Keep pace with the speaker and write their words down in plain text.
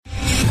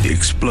The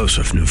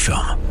explosive new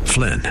film,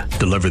 Flynn,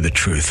 deliver the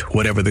truth,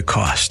 whatever the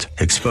cost,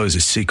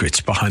 exposes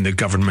secrets behind the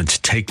government's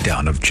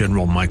takedown of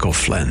General Michael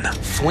Flynn.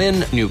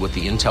 Flynn knew what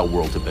the intel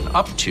world had been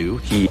up to.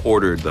 He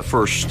ordered the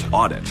first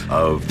audit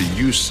of the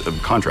use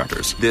of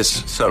contractors.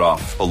 This set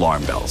off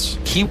alarm bells.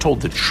 He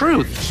told the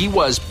truth. He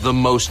was the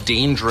most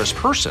dangerous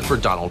person for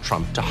Donald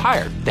Trump to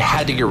hire. They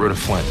had to get rid of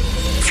Flynn.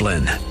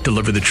 Flynn,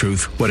 deliver the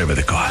truth, whatever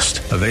the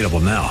cost. Available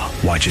now.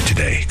 Watch it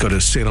today. Go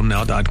to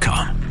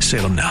salemnow.com.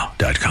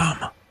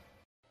 salemnow.com.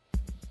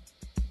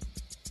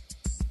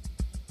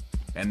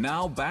 And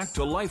now back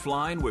to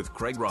Lifeline with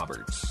Craig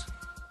Roberts.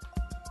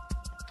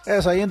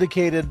 As I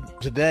indicated,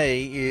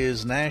 today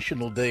is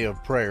National Day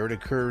of Prayer. It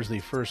occurs the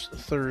first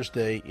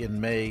Thursday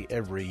in May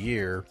every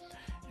year.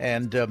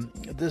 And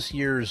this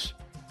year's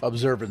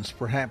observance,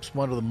 perhaps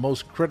one of the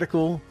most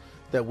critical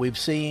that we've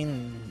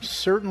seen,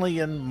 certainly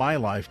in my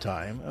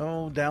lifetime.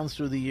 Down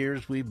through the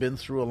years, we've been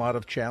through a lot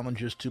of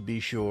challenges, to be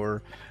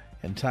sure,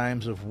 in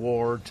times of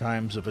war,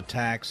 times of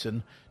attacks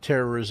and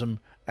terrorism,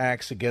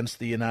 acts against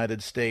the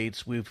United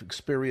States. We've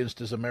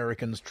experienced as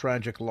Americans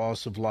tragic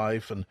loss of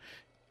life and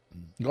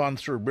gone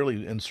through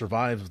really and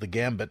survived the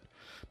gambit.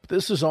 But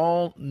this is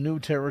all new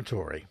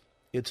territory.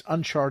 It's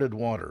uncharted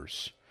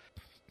waters.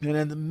 And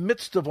in the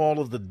midst of all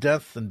of the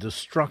death and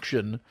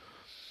destruction,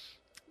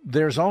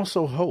 there's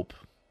also hope.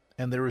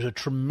 And there is a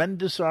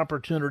tremendous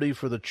opportunity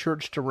for the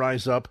church to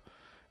rise up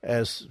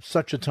as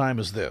such a time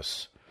as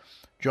this.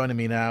 Joining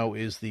me now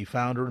is the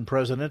founder and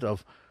president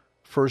of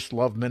First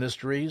Love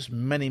Ministries,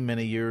 many,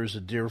 many years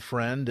a dear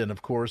friend, and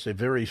of course a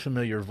very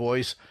familiar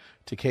voice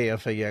to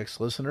KFAX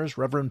listeners.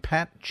 Reverend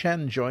Pat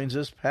Chen joins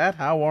us. Pat,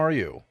 how are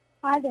you?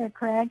 Hi there,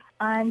 Craig.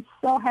 I'm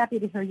so happy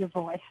to hear your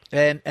voice.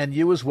 And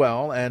you as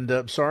well.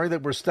 And sorry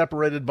that we're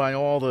separated by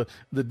all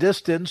the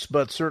distance,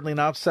 but certainly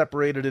not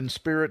separated in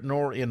spirit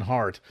nor in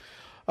heart.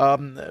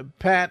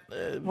 Pat,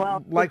 well,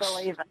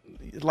 believe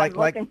it. I'm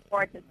looking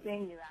forward to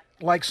seeing you.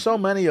 Like so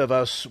many of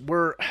us,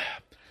 we're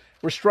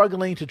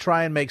struggling to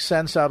try and make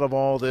sense out of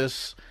all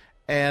this,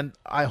 and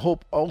I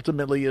hope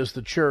ultimately as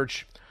the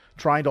church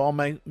trying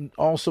to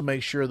also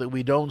make sure that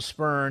we don't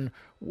spurn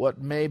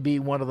what may be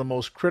one of the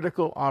most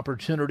critical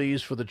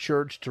opportunities for the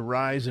church to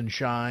rise and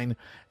shine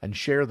and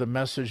share the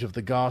message of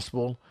the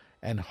gospel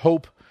and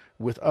hope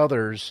with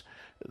others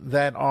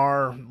that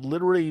are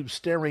literally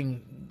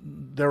staring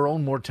their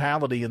own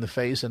mortality in the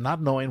face and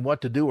not knowing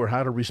what to do or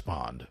how to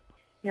respond.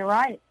 You're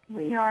right.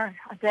 We are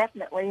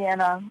definitely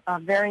in a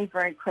very,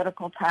 very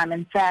critical time.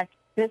 In fact,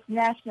 this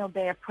National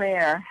Day of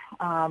Prayer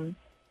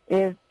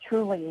is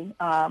truly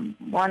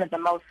one of the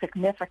most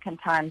significant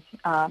times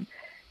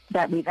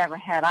that we've ever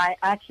had. I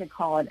actually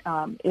call it,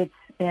 it's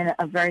in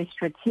a very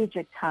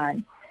strategic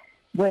time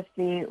with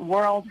the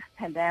world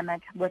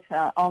pandemic, with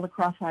all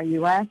across our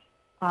U.S.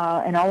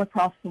 And all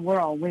across the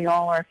world. We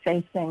all are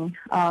facing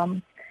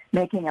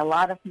making a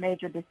lot of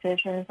major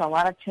decisions, a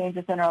lot of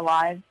changes in our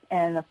lives,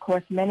 and of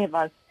course many of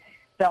us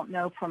don't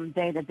know from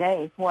day to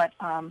day what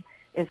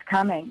is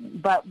coming.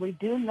 But we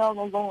do know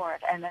the Lord,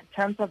 and in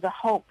terms of the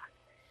hope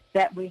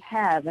that we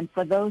have, and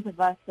for those of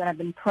us that have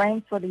been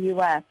praying for the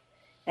U.S.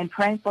 and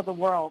praying for the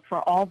world for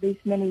all these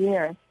many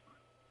years,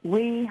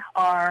 we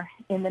are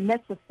in the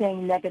midst of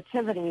seeing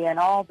negativity and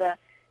all the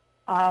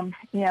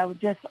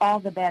just all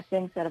the bad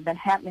things that have been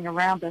happening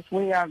around us.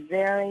 We are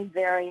very,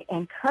 very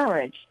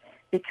encouraged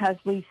because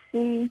we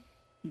see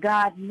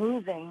God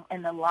moving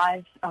in the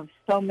lives of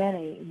so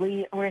many.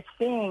 We're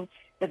seeing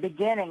the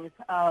beginnings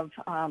of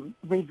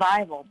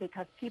revival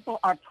because people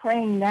are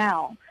praying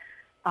now,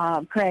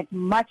 Craig,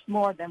 much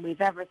more than we've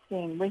ever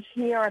seen. We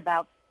hear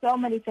about so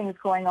many things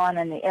going on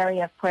in the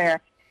area of prayer,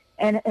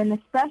 and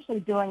especially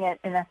doing it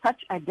in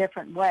such a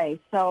different way.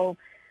 So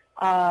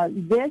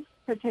this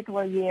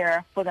particular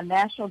year for the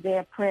National Day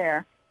of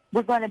Prayer,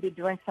 we're going to be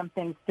doing some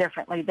things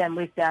differently than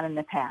we've done in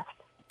the past.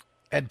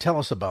 And tell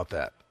us about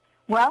that.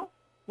 Well,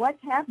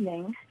 what's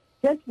happening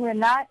is we're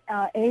not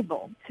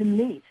able to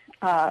meet,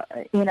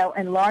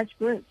 in large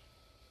groups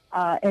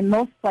in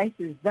most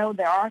places, though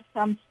there are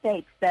some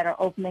states that are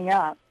opening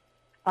up.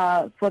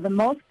 For the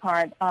most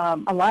part,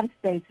 a lot of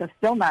states are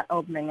still not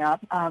opening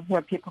up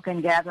where people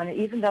can gather. And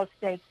even those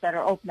states that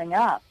are opening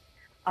up,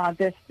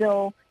 there's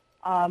still,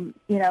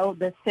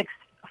 the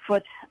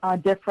 6-foot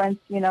difference,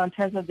 in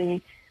terms of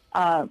the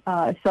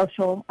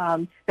social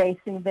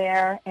spacing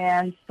there.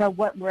 And so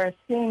what we're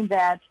seeing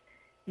that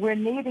we're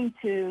needing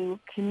to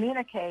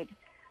communicate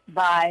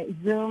by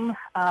Zoom,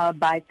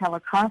 by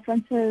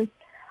teleconferences,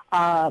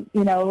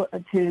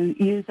 to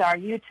use our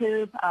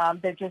YouTube.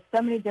 There's just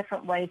so many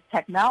different ways,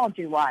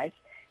 technology-wise,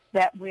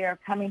 that we are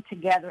coming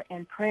together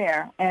in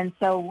prayer. And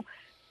so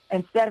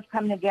instead of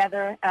coming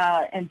together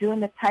and doing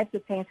the types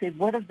of things we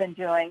would have been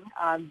doing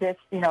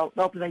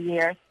over the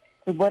years,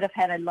 we would have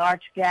had a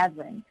large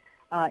gathering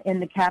in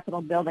the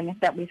Capitol building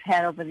that we've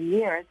had over the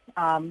years.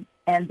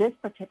 And this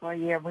particular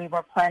year, we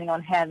were planning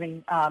on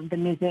having the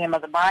Museum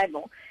of the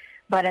Bible.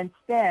 But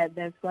instead,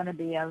 there's going to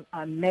be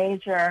a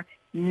major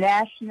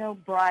national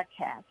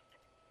broadcast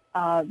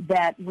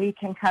that we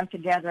can come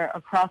together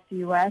across the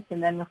U.S.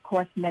 And then, of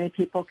course, many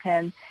people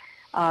can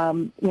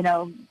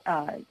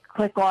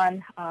click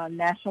on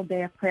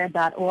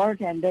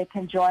nationaldayofprayer.org, and they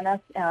can join us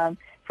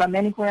from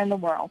anywhere in the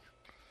world.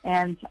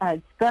 And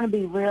it's going to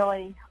be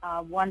really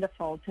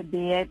wonderful to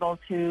be able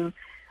to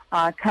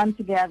come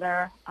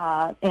together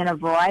in a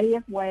variety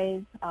of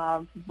ways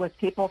with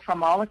people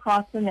from all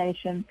across the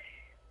nation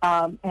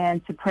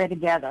and to pray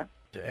together.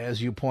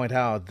 As you point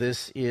out,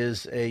 this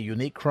is a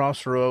unique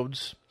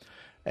crossroads,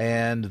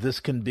 and this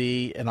can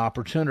be an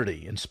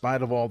opportunity, in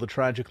spite of all the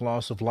tragic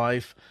loss of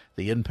life,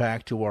 the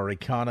impact to our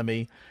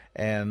economy,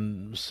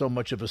 and so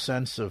much of a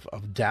sense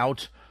of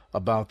doubt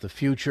about the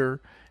future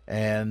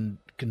and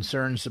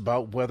concerns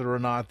about whether or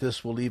not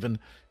this will even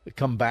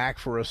come back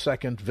for a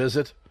second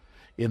visit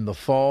in the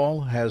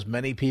fall has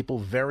many people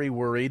very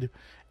worried,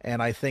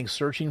 and I think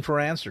searching for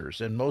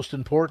answers. And most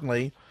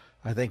importantly,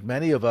 I think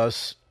many of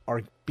us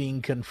are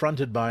being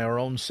confronted by our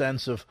own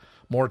sense of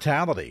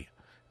mortality.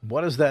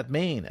 What does that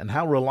mean? And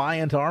how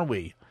reliant are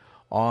we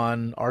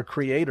on our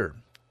Creator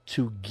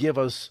to give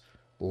us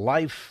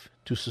life,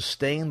 to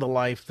sustain the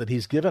life that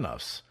He's given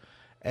us,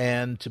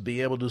 and to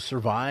be able to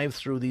survive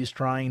through these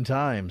trying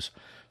times?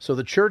 So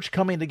the church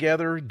coming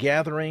together,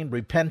 gathering,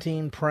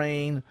 repenting,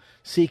 praying,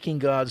 seeking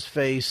God's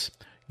face,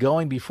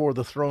 going before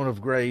the throne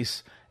of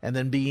grace, and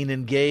then being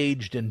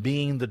engaged in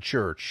being the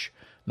church,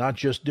 not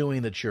just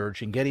doing the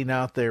church, and getting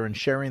out there and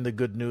sharing the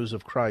good news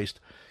of Christ.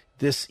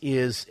 This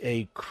is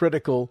a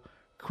critical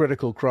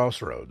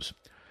crossroads.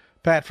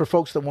 Pat, for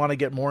folks that want to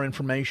get more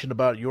information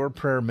about your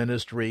prayer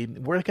ministry,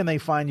 where can they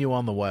find you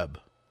on the web?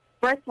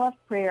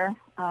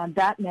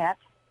 FirstLovePrayer.net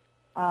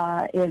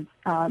is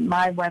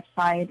my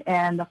website,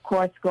 and of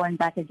course going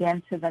back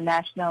again to the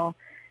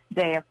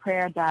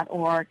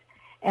nationaldayofprayer.org.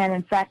 And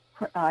in fact,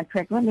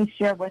 Craig, let me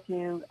share with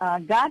you,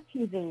 God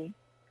TV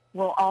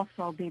will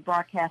also be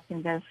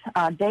broadcasting this.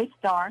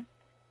 Daystar,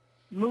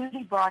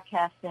 Moody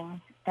Broadcasting,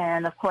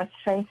 and of course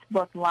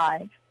Facebook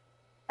Live.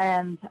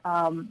 And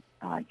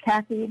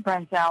Kathy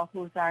Brenzel,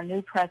 who's our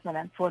new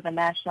president for the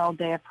National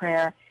Day of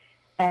Prayer,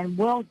 and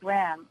Will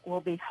Graham will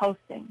be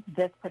hosting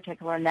this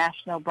particular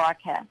national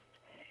broadcast.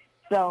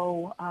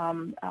 So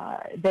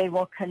they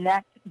will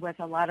connect with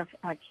a lot of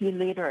key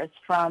leaders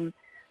from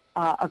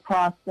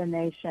across the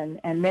nation,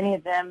 and many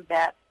of them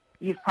that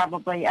you've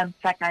probably, in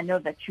fact, I know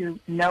that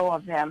you know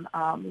of them,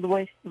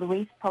 Luis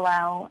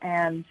Palau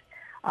and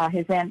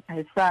his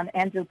son,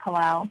 Andrew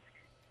Palau,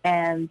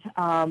 and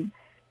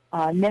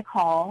Nick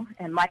Hall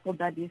and Michael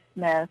W.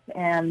 Smith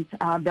and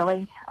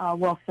Billy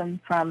Wilson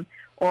from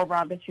Oral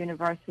Roberts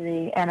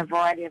University and a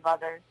variety of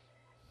others.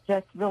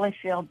 Just really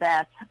feel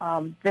that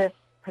this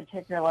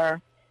particular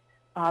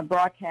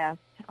broadcast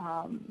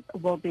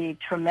will be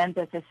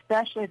tremendous,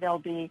 especially there'll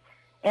be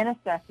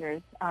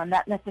intercessors,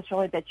 not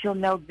necessarily that you'll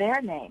know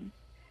their names,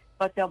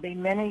 but there'll be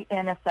many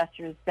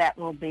intercessors that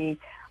will be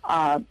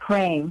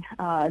praying,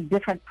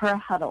 different prayer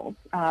huddles.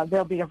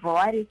 There'll be a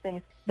variety of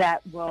things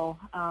that will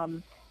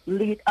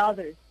lead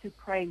others to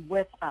pray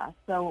with us.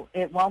 So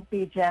it won't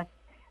be just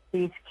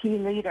these key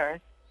leaders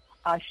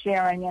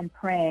sharing and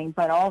praying,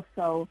 but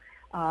also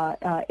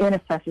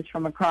intercessors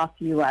from across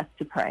the U.S.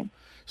 to pray.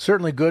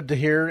 Certainly good to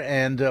hear,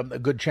 and a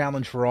good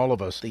challenge for all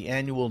of us. The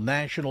annual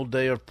National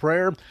Day of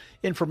Prayer.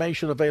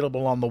 Information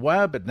available on the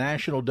web at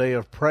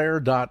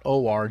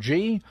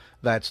nationaldayofprayer.org.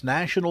 That's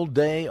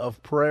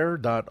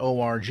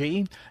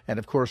nationaldayofprayer.org. And,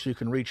 of course, you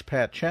can reach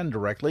Pat Chen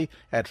directly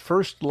at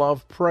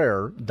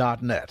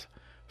firstloveprayer.net.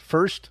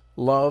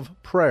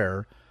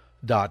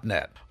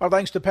 firstloveprayer.net. Our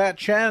thanks to Pat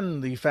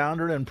Chen, the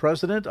founder and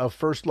president of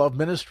First Love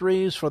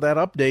Ministries, for that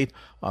update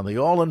on the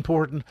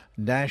all-important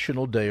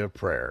National Day of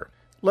Prayer.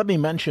 Let me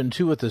mention,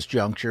 too, at this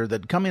juncture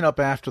that coming up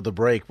after the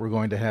break, we're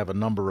going to have a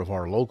number of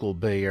our local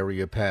Bay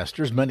Area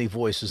pastors, many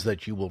voices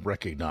that you will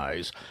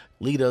recognize,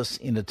 lead us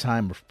in a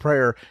time of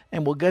prayer,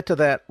 and we'll get to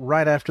that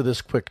right after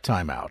this quick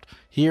timeout,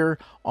 here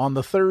on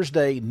the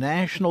Thursday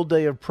National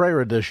Day of Prayer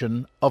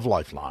edition of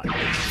Lifeline.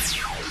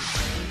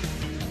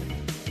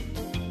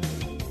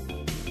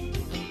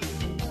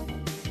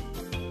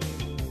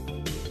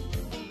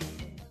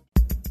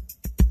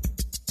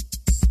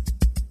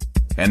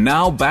 And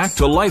now back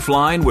to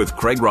Lifeline with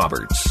Craig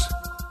Roberts.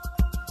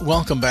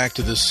 Welcome back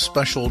to this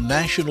special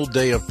National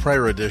Day of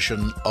Prayer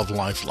edition of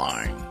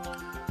Lifeline.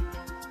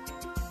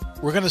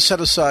 We're going to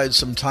set aside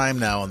some time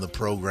now in the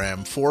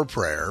program for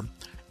prayer.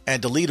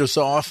 And to lead us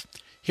off,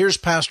 here's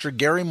Pastor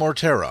Gary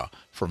Mortera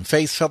from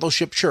Faith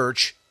Fellowship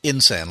Church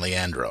in San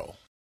Leandro.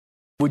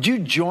 Would you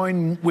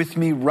join with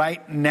me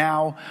right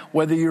now,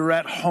 whether you're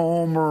at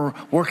home or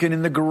working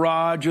in the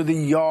garage or the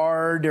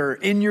yard or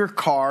in your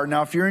car?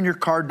 Now, if you're in your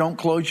car, don't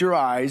close your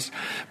eyes,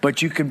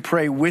 but you can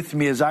pray with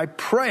me as I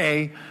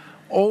pray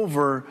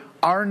over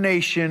our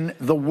nation,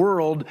 the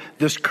world,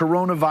 this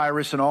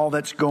coronavirus and all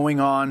that's going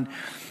on.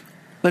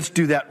 Let's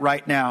do that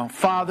right now.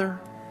 Father,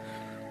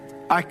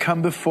 I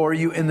come before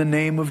you in the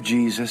name of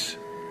Jesus.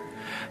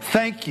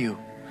 Thank you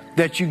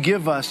that you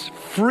give us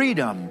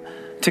freedom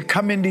to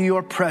come into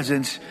your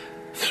presence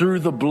through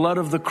the blood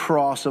of the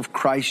cross of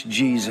Christ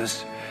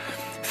Jesus.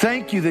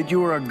 Thank you that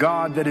you are a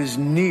God that is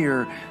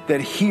near,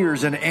 that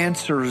hears and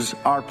answers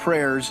our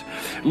prayers.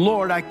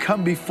 Lord, I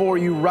come before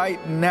you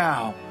right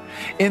now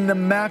in the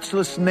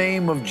matchless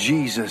name of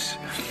Jesus.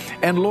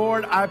 And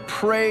Lord, I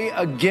pray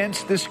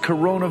against this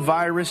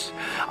coronavirus.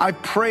 I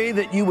pray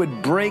that you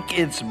would break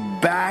its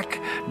back,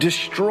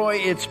 destroy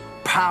its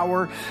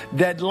power,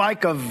 that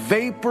like a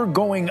vapor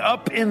going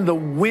up in the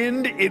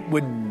wind, it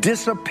would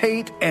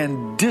dissipate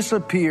and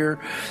disappear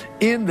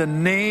in the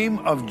name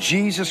of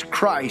Jesus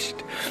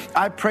Christ.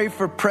 I pray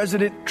for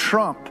President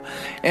Trump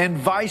and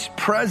Vice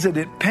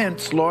President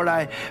Pence, Lord.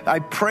 I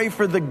pray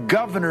for the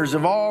governors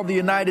of all the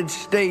United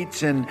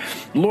States, and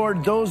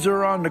Lord, those who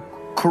are on the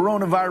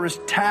coronavirus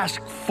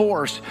task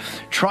force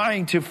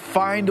trying to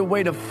find a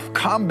way to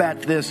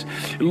combat this.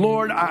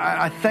 Lord,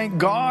 I thank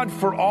God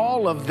for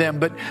all of them,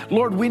 but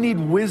Lord, we need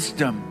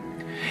wisdom.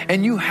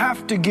 And you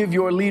have to give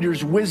your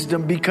leaders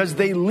wisdom because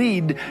they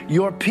lead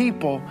your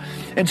people.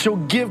 And so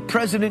give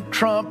President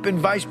Trump and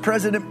Vice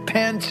President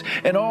Pence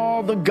and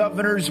all the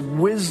governors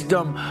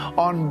wisdom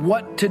on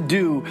what to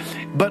do.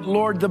 But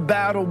Lord, the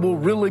battle will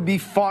really be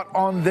fought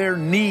on their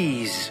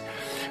knees.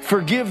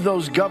 Forgive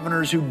those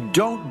governors who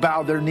don't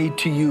bow their knee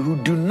to you, who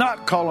do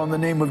not call on the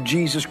name of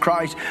Jesus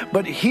Christ,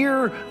 but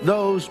hear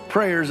those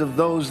prayers of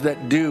those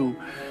that do.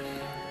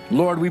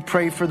 Lord, we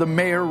pray for the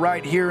mayor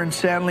right here in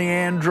San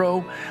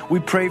Leandro. We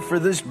pray for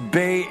this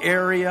Bay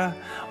Area,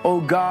 oh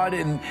God,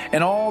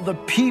 and all the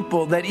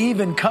people that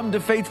even come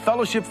to Faith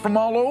Fellowship from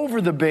all over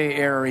the Bay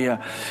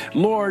Area.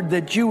 Lord,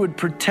 that you would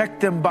protect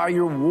them by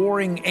your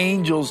warring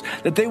angels,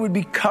 that they would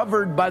be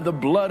covered by the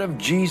blood of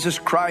Jesus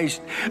Christ,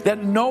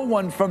 that no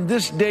one from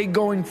this day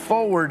going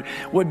forward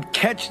would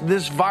catch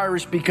this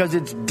virus because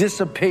it's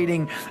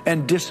dissipating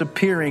and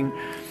disappearing.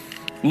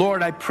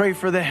 Lord, I pray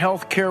for the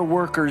healthcare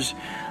workers,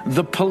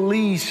 the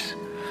police,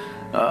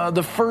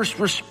 the first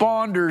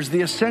responders,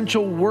 the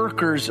essential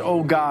workers,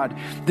 oh God,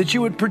 that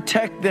you would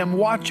protect them,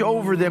 watch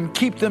over them,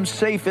 keep them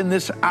safe in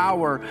this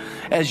hour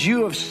as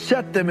you have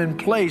set them in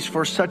place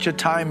for such a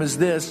time as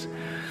this.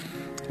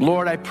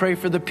 Lord, I pray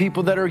for the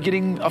people that are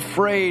getting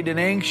afraid and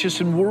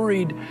anxious and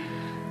worried.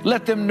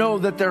 Let them know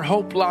that their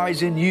hope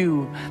lies in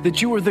you,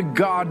 that you are the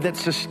God that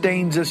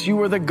sustains us.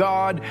 You are the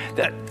God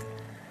that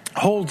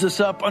holds us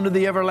up under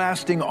the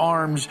everlasting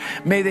arms.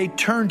 May they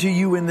turn to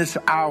you in this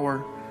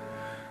hour.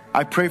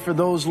 I pray for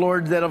those,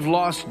 Lord, that have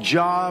lost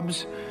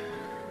jobs.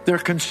 They're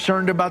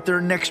concerned about their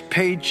next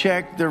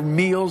paycheck, their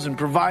meals, and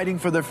providing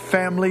for their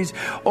families.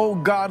 Oh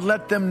God,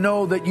 let them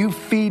know that you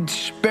feed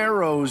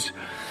sparrows.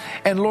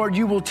 And Lord,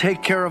 you will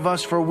take care of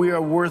us, for we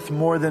are worth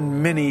more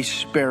than many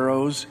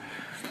sparrows.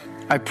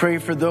 I pray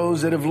for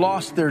those that have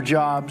lost their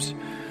jobs,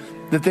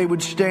 that they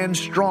would stand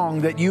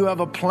strong, that you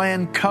have a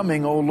plan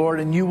coming, oh Lord,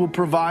 and you will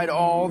provide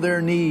all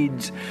their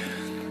needs.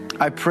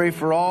 I pray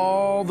for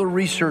all the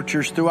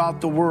researchers throughout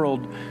the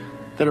world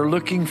that are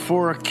looking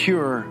for a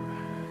cure.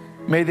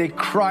 May they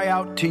cry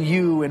out to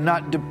you and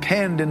not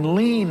depend and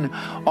lean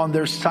on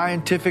their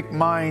scientific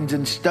minds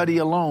and study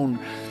alone,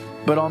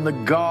 but on the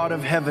God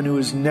of heaven who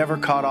is never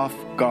caught off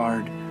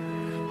guard.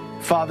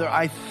 Father,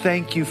 I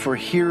thank you for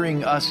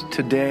hearing us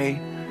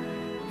today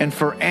and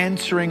for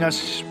answering us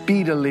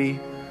speedily.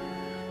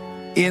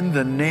 In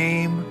the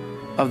name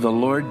of the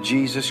Lord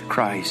Jesus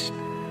Christ,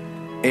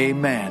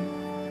 amen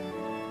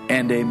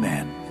and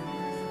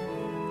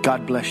amen.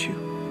 God bless you.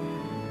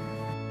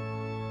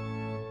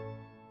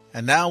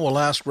 And now we'll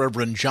ask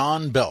Reverend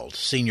John Belt,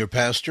 Senior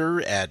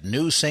Pastor at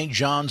New St.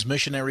 John's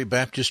Missionary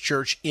Baptist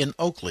Church in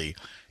Oakley,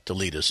 to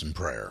lead us in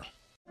prayer.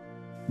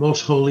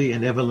 Most holy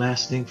and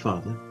everlasting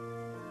Father,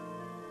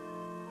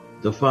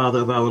 the Father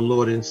of our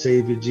Lord and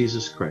Savior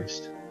Jesus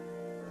Christ,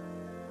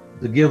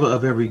 the giver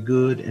of every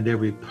good and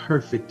every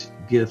perfect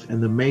gift,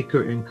 and the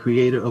maker and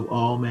creator of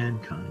all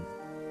mankind.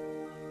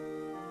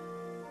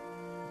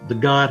 The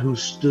God who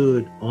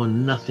stood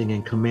on nothing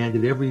and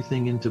commanded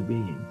everything into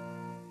being.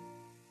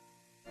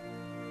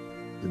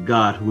 The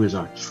God who is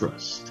our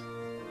trust.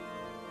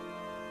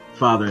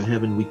 Father in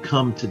heaven, we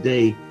come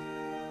today,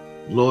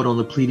 Lord, on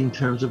the pleading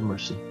terms of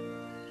mercy.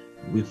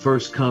 We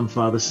first come,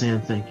 Father,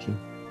 saying thank you.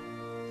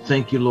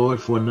 Thank you,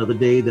 Lord, for another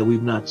day that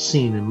we've not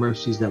seen and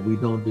mercies that we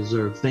don't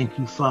deserve. Thank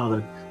you,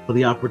 Father, for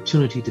the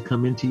opportunity to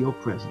come into your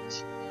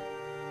presence.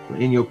 For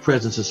in your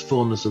presence is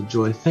fullness of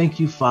joy. Thank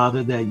you,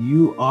 Father, that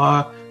you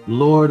are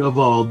Lord of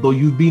all, though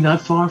you be not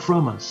far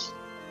from us.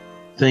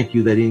 Thank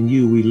you that in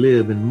you we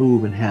live and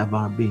move and have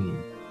our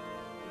being.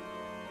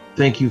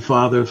 Thank you,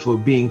 Father, for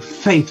being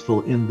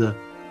faithful in the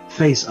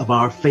face of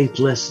our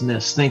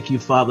faithlessness. Thank you,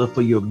 Father,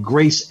 for your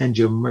grace and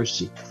your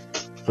mercy,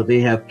 for they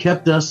have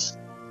kept us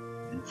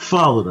and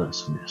followed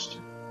us, Master.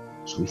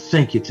 So we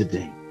thank you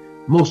today.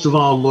 Most of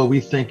all, Lord, we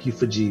thank you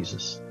for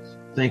Jesus.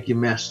 Thank you,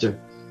 Master,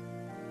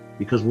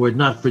 because were it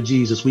not for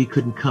Jesus, we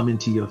couldn't come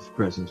into your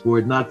presence. Were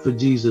it not for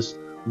Jesus,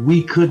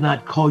 we could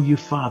not call you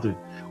Father.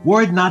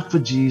 Were it not for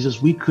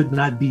Jesus, we could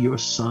not be your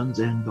sons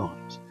and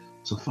daughters.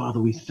 So, Father,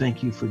 we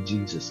thank you for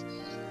Jesus.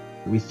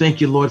 We thank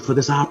you, Lord, for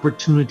this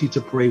opportunity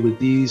to pray with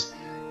these,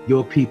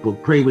 your people.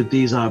 Pray with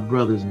these, our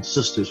brothers and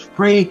sisters.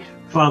 Pray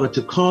Father,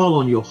 to call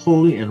on your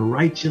holy and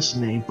righteous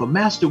name. For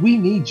Master, we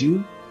need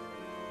you.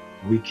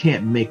 We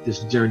can't make this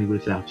journey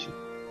without you.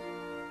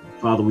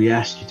 Father, we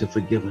ask you to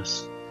forgive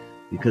us.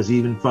 Because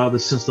even, Father,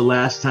 since the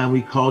last time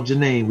we called your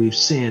name, we've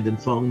sinned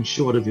and fallen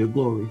short of your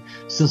glory.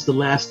 Since the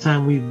last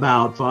time we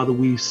bowed, Father,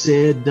 we've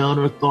said, done,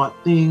 or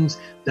thought things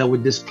that were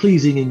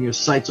displeasing in your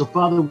sight. So,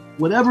 Father,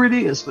 whatever it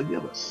is,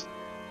 forgive us.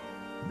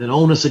 Then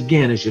own us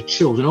again as your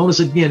children. Own us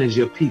again as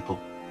your people.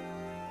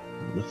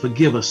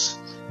 Forgive us.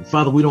 And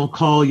Father, we don't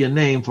call your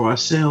name for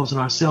ourselves and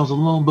ourselves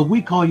alone, but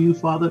we call you,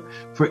 Father,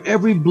 for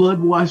every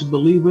blood-washed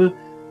believer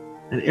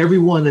and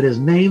everyone that has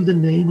named the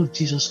name of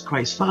Jesus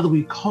Christ. Father,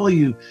 we call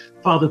you,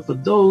 Father, for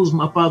those,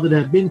 my Father, that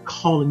have been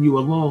calling you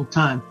a long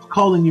time,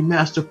 calling you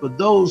Master. For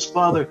those,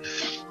 Father,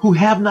 who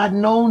have not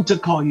known to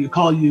call you,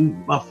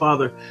 my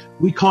Father.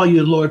 We call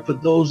you, Lord, for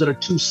those that are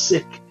too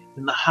sick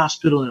in the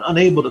hospital and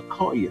unable to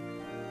call you.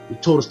 You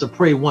told us to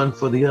pray one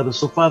for the other.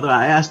 So, Father,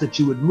 I ask that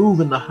you would move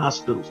in the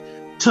hospitals,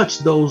 touch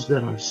those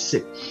that are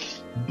sick,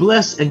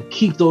 bless and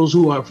keep those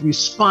who are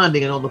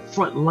responding and on the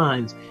front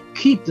lines.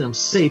 Keep them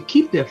safe.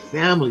 Keep their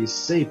families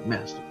safe,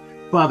 Master.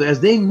 Father, as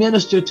they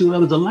minister to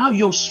others, allow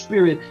your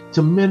Spirit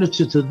to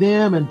minister to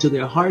them and to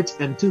their hearts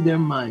and to their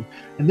mind.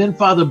 And then,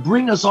 Father,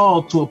 bring us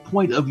all to a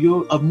point of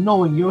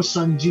knowing your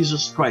Son,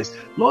 Jesus Christ.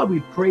 Lord, we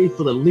pray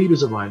for the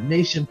leaders of our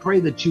nation. Pray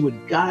that you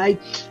would guide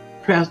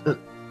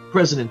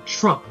President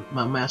Trump,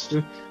 my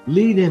Master.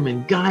 Lead him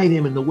and guide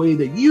him in the way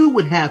that you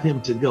would have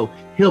him to go.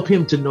 Help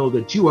him to know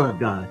that you are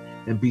God,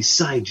 and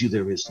beside you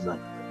there is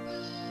none.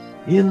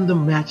 In the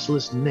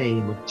matchless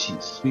name of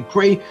Jesus, we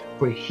pray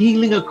for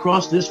healing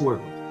across this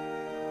world.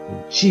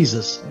 In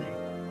Jesus'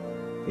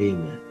 name,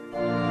 amen.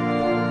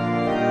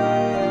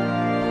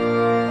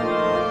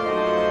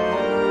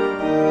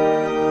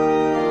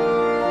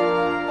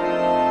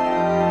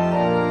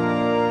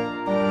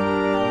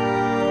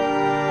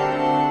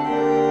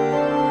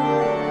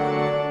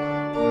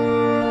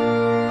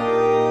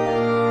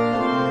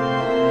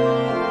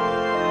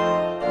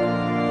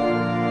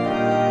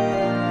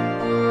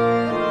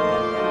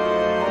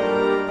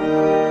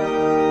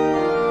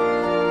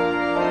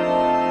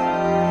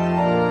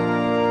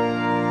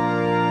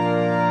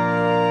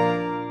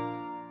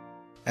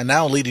 And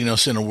now leading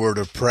us in a word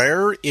of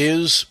prayer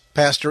is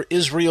Pastor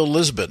Israel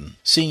Lisbon,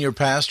 Senior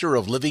Pastor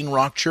of Living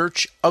Rock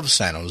Church of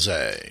San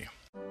Jose.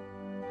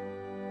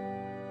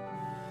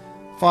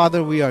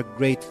 Father, we are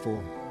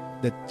grateful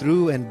that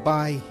through and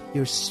by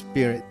your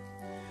Spirit,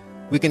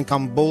 we can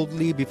come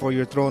boldly before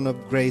your throne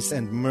of grace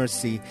and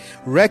mercy,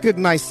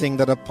 recognizing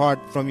that apart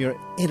from your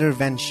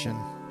intervention,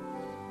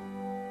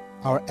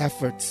 our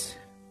efforts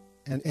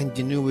and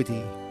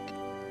ingenuity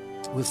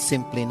will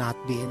simply not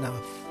be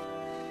enough.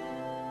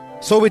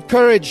 So with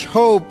courage,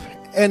 hope,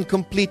 and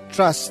complete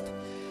trust,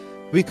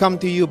 we come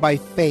to you by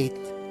faith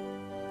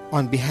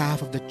on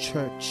behalf of the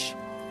church,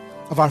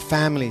 of our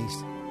families,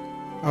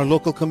 our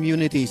local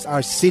communities,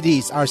 our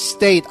cities, our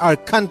state, our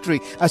country,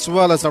 as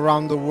well as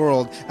around the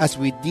world, as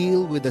we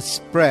deal with the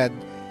spread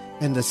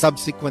and the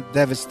subsequent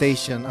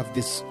devastation of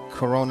this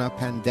corona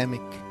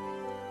pandemic.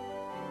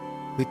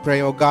 We pray,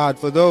 O God,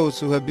 for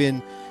those who have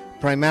been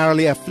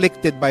primarily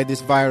afflicted by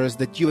this virus,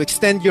 that you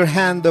extend your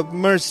hand of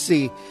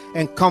mercy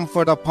and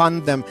comfort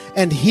upon them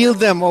and heal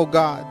them, O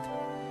God.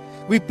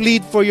 We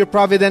plead for your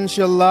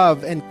providential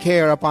love and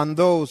care upon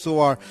those who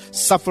are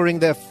suffering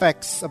the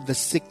effects of the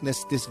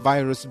sickness this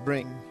virus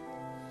brings.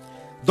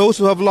 Those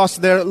who have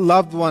lost their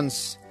loved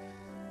ones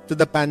to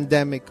the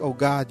pandemic, O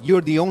God, you're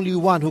the only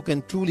one who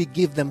can truly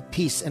give them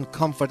peace and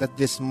comfort at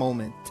this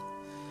moment.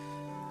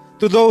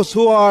 To those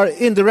who are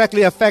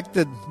indirectly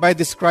affected by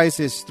this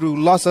crisis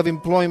through loss of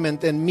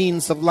employment and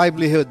means of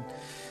livelihood,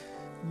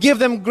 give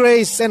them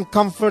grace and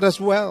comfort as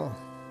well.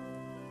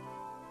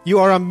 You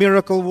are a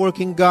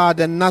miracle-working God,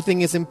 and nothing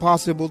is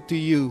impossible to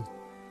you.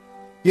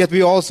 Yet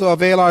we also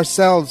avail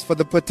ourselves for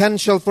the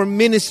potential for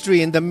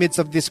ministry in the midst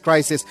of this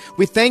crisis.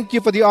 We thank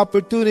you for the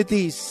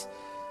opportunities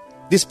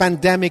this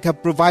pandemic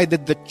have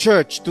provided the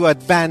church to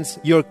advance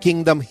your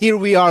kingdom. Here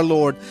we are,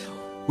 Lord.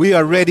 We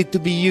are ready to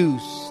be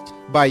used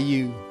by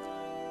you.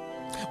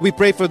 We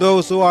pray for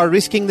those who are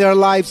risking their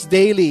lives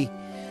daily,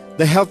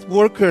 the health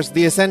workers,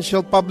 the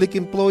essential public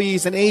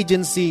employees and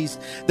agencies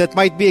that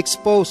might be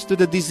exposed to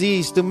the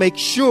disease, to make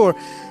sure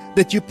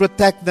that you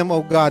protect them,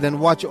 O God, and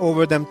watch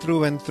over them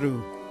through and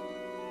through.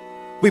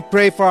 We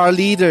pray for our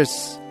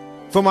leaders,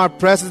 from our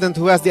president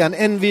who has the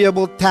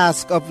unenviable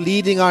task of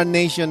leading our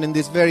nation in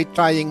this very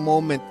trying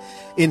moment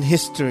in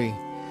history,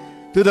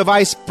 to the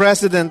vice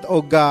president,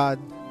 O God,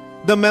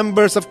 the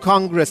members of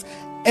Congress,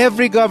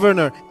 every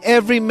governor,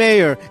 every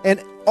mayor,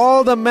 and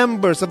all the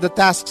members of the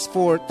task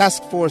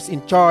force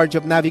in charge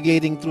of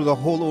navigating through the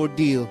whole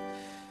ordeal.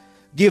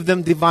 Give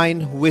them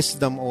divine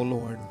wisdom, O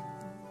Lord.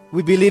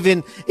 We believe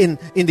in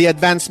the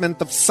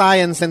advancement of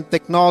science and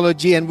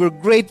technology, and we're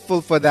grateful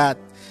for that,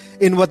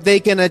 in what they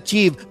can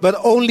achieve. But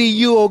only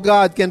you, O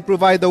God, can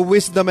provide the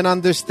wisdom and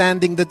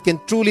understanding that can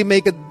truly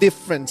make a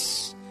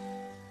difference.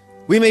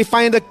 We may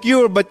find a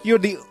cure, but you're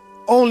the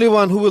only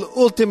one who will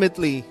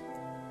ultimately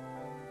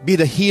be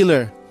the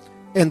healer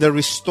and the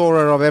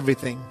restorer of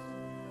everything.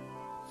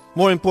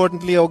 More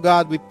importantly, O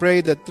God, we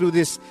pray that through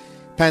this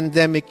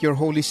pandemic, your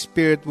Holy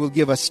Spirit will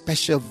give a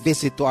special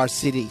visit to our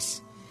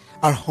cities,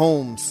 our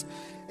homes,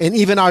 and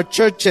even our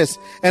churches,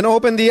 and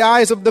open the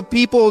eyes of the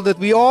people that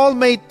we all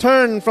may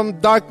turn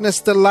from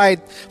darkness to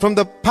light, from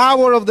the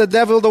power of the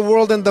devil, the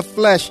world, and the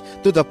flesh,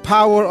 to the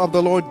power of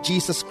the Lord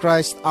Jesus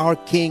Christ, our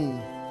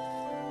King.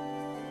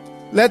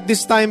 Let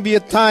this time be a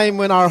time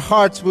when our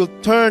hearts will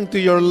turn to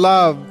your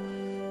love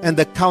and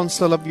the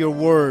counsel of your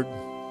word.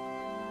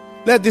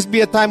 Let this be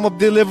a time of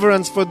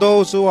deliverance for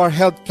those who are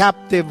held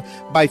captive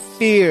by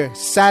fear,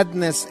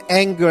 sadness,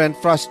 anger, and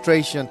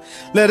frustration.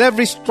 Let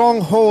every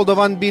stronghold of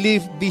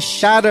unbelief be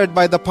shattered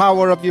by the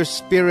power of your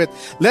Spirit.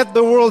 Let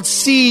the world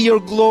see your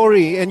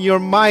glory and your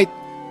might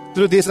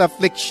through this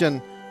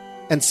affliction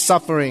and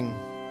suffering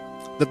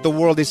that the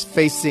world is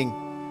facing.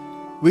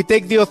 We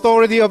take the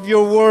authority of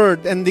your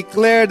word and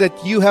declare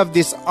that you have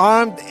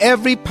disarmed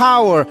every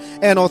power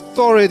and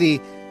authority,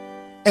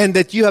 and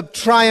that you have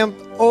triumphed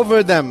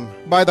over them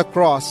by the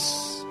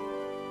cross.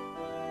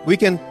 We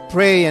can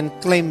pray and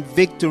claim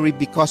victory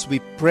because we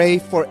pray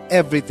for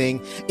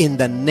everything in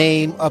the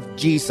name of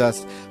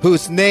Jesus,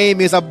 whose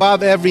name is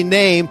above every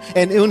name,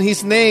 and in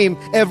his name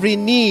every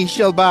knee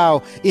shall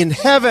bow in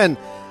heaven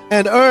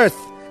and earth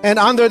and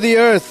under the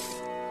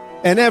earth,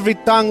 and every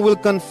tongue will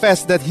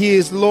confess that he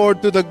is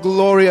Lord to the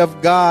glory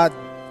of God.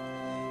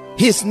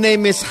 His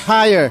name is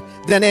higher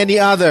than any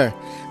other,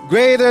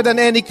 greater than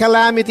any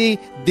calamity,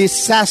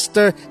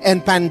 disaster,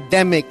 and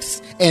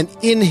pandemics. And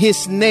in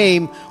his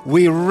name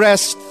we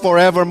rest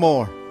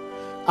forevermore.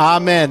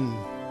 Amen.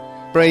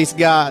 Praise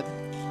God.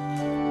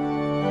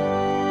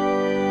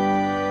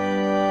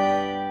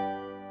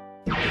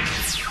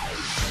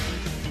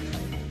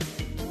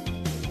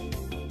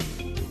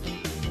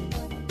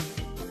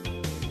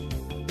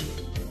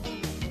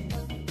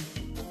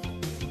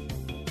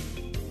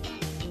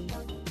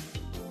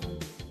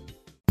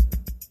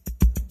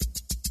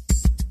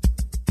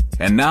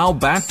 And now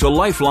back to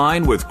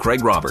Lifeline with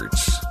Craig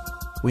Roberts.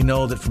 We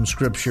know that from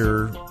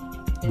Scripture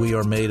we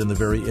are made in the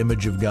very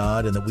image of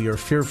God, and that we are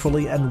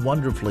fearfully and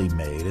wonderfully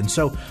made. And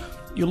so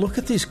you look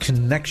at these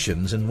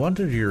connections and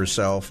wonder to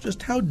yourself,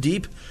 just how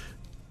deep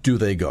do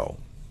they go?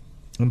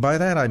 And by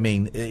that I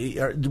mean,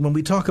 when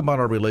we talk about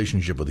our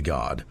relationship with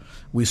God,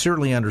 we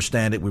certainly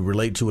understand it, we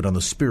relate to it on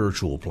the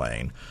spiritual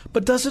plane.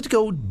 But does it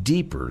go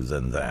deeper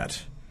than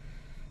that?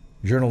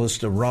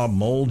 Journalist Rob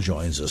Moll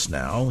joins us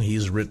now.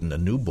 He's written a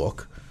new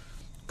book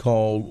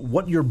called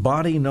What Your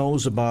Body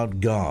Knows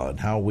About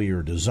God, How We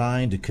Are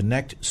Designed to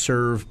Connect,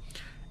 Serve,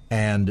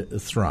 and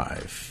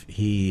Thrive.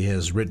 He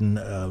has written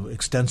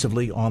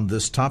extensively on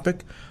this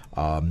topic,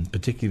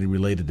 particularly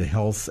related to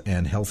health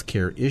and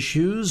healthcare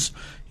issues.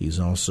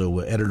 He's also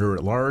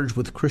editor-at-large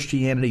with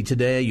Christianity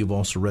Today. You've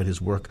also read his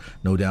work,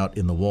 no doubt,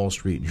 in the Wall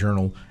Street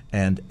Journal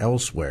and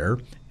elsewhere.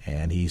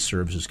 And he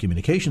serves as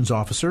communications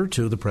officer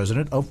to the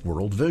president of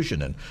World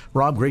Vision. And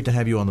Rob, great to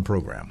have you on the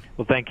program.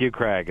 Well, thank you,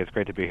 Craig. It's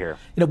great to be here.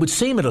 It would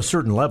seem at a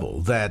certain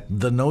level that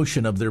the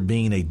notion of there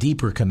being a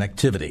deeper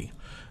connectivity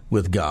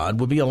with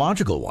God would be a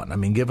logical one. I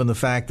mean, given the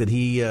fact that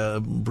he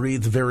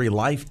breathed very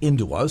life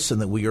into us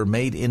and that we are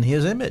made in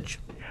his image.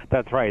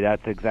 That's right.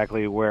 That's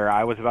exactly where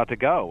I was about to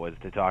go, was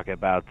to talk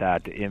about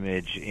that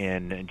image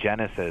in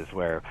Genesis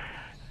where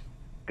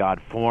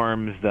God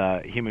forms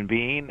the human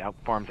being,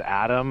 forms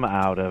Adam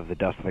out of the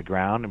dust of the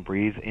ground and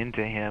breathes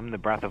into him the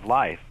breath of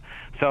life.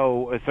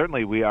 So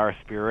certainly we are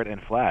spirit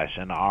and flesh,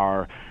 and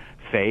our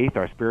faith,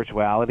 our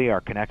spirituality, our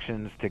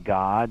connections to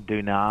God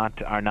do not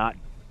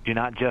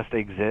just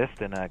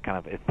exist in a kind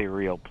of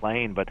ethereal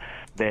plane, but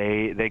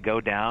they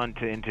go down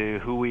into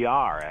who we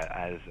are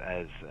as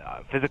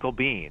physical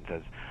beings,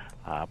 as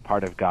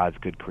part of God's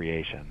good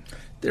creation.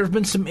 There have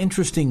been some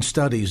interesting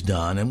studies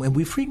done, and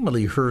we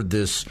frequently heard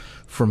this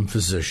from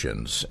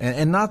physicians,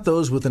 and not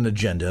those with an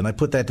agenda. And I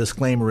put that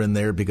disclaimer in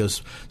there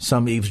because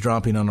some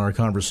eavesdropping on our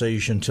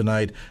conversation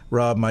tonight,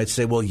 Rob might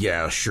say, well,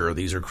 yeah, sure,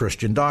 these are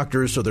Christian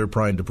doctors, so they're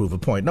trying to prove a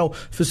point. No,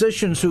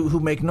 physicians who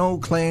make no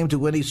claim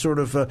to any sort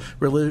of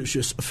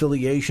religious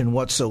affiliation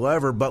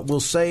whatsoever, but will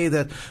say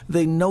that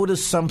they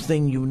notice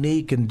something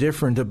unique and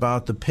different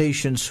about the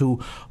patients who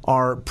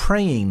are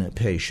praying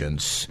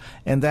patients,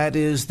 and that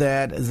is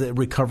that the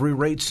recovery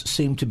rates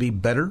seem to be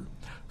better.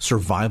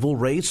 Survival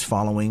rates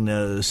following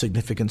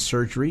significant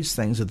surgeries,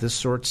 things of this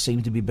sort,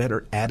 seem to be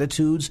better.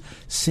 Attitudes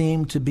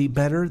seem to be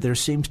better. There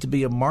seems to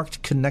be a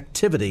marked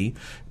connectivity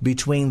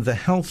between the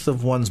health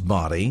of one's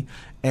body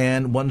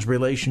and one's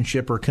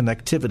relationship or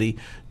connectivity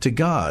to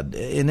God.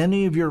 In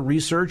any of your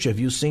research, have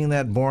you seen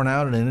that borne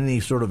out in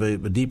any sort of a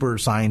deeper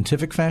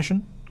scientific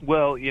fashion?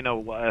 Well,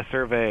 a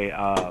survey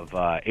of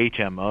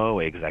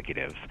HMO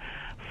executives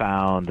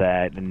found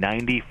that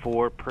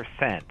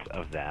 94%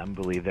 of them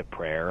believe that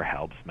prayer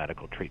helps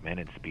medical treatment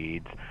and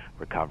speeds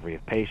recovery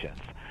of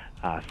patients.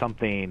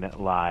 Something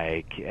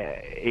like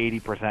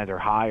 80% or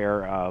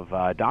higher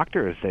of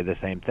doctors say the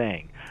same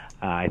thing.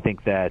 I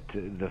think that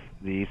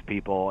these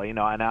people, and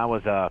I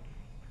was a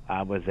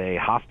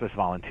hospice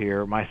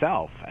volunteer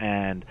myself,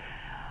 and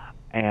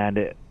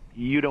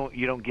you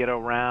don't get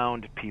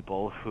around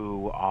people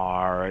who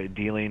are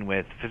dealing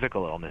with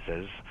physical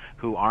illnesses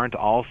who aren't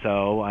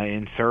also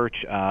in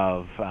search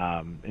of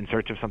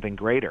something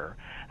greater.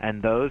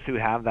 And those who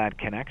have that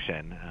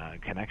connection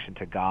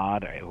to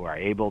God, who are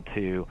able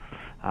to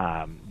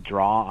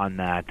draw on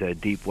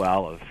that deep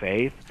well of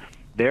faith,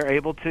 they're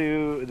able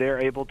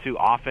to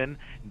often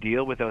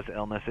deal with those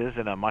illnesses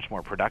in a much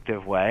more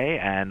productive way,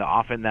 and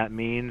often that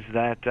means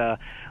that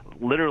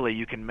literally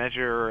you can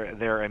measure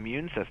their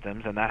immune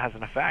systems, and that has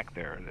an effect.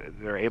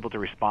 They're able to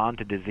respond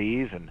to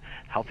disease in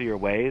healthier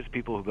ways.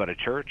 People who go to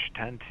church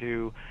tend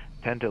to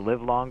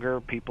live longer.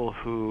 People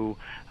who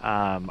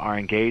are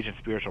engaged in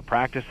spiritual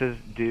practices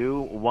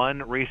do.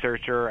 One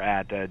researcher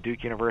at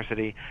Duke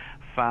University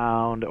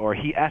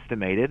he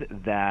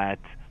estimated that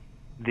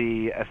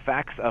the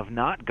effects of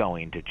not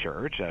going to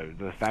church,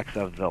 the effects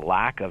of the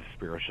lack of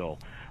spiritual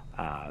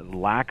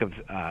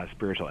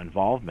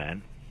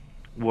involvement,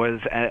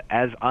 was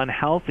as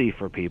unhealthy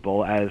for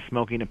people as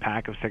smoking a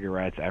pack of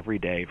cigarettes every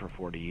day for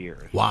 40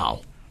 years.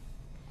 Wow.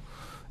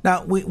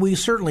 Now, we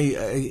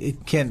certainly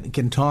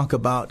can talk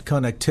about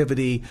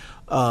connectivity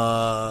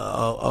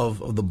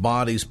of the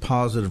body's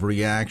positive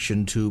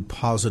reaction to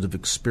positive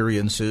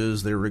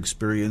experiences. There are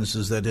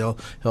experiences that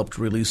help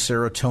to release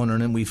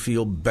serotonin, and we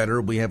feel better.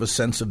 We have a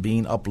sense of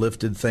being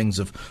uplifted, things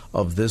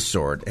of this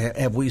sort.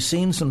 Have we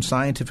seen some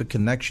scientific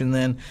connection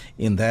then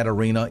in that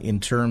arena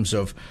in terms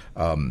of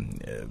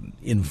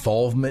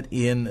involvement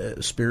in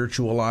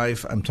spiritual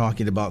life? I'm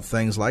talking about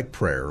things like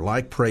prayer,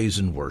 like praise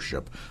and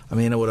worship. I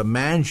mean, I would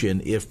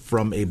imagine if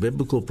from a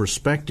biblical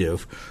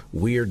perspective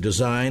we are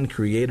designed,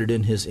 created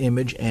in His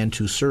image, and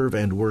to serve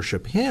and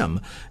worship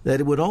Him, that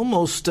it would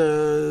almost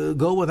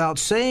go without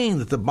saying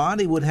that the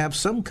body would have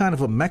some kind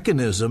of a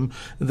mechanism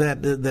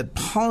that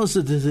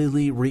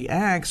positively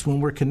reacts when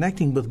we're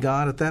connecting with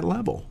God at that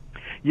level.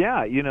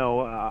 Yeah,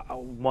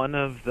 one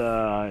of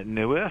the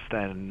newest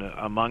and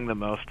among the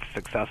most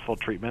successful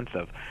treatments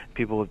of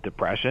people with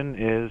depression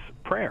is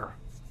prayer,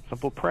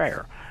 simple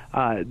prayer.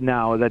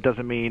 Now, that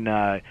doesn't mean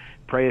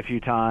pray a few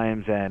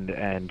times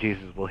and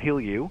Jesus will heal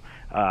you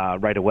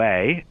right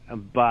away,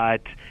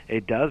 but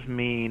it does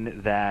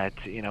mean that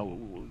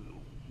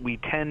we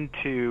tend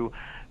to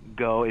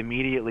go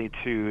immediately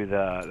to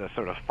the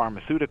sort of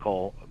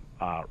pharmaceutical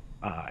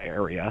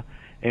area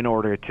in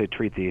order to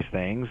treat these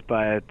things.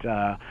 But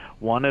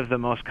one of the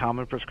most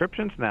common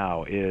prescriptions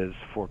now is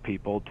for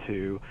people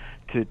to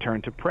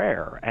turn to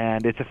prayer,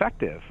 and it's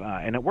effective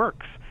and it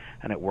works.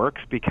 And it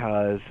works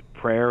because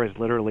prayer is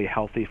literally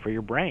healthy for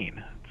your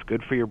brain. It's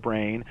good for your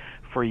brain,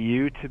 for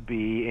you to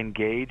be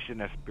engaged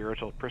in a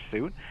spiritual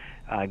pursuit,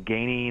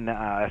 gaining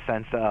a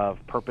sense of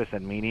purpose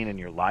and meaning in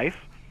your life.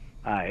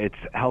 It's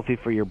healthy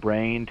for your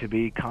brain to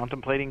be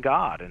contemplating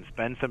God and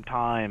spend some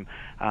time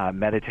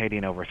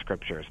meditating over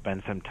Scripture,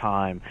 spend some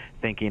time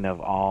thinking of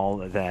all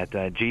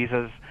that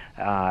Jesus,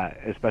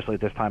 especially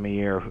at this time of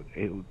year,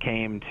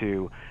 came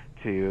to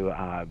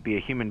be a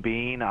human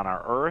being on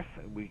our earth.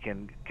 We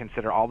can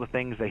consider all the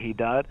things that he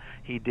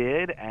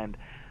did, and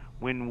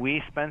when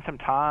we spend some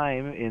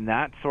time in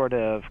that sort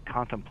of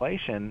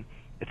contemplation,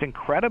 it's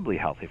incredibly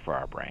healthy for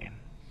our brain.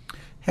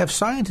 Have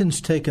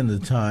scientists taken the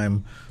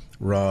time,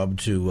 Rob,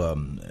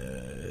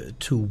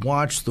 to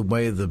watch the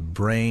way the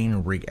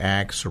brain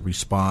reacts or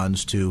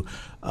responds to,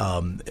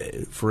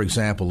 for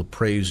example, a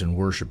praise and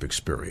worship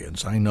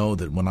experience? I know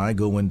that when I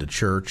go into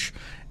church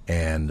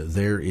and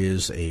there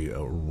is a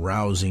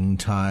rousing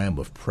time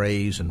of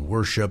praise and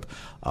worship,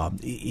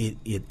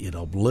 it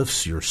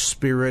uplifts your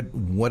spirit.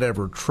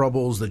 Whatever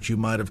troubles that you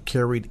might have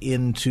carried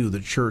into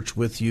the church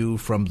with you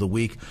from the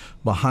week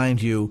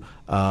behind you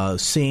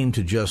seem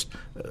to just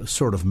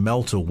sort of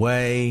melt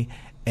away.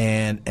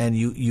 And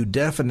you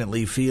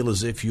definitely feel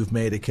as if you've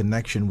made a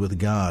connection with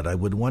God. I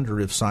would wonder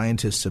if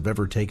scientists have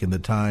ever taken the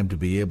time to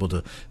be able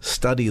to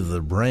study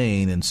the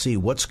brain and see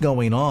what's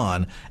going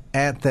on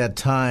at that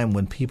time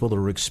when people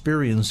are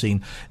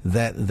experiencing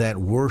that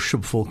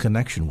worshipful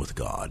connection with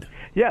God.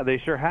 Yeah, they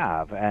sure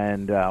have.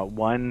 And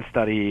one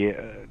study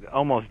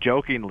almost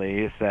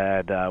jokingly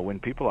said when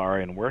people are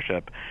in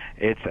worship,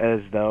 it's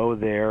as though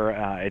they're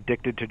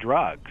addicted to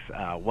drugs.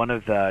 One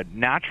of the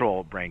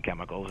natural brain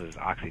chemicals is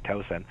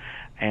oxytocin,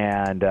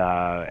 and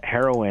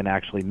heroin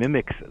actually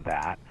mimics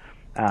that.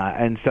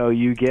 And so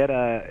you get,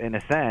 in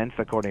a sense,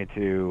 according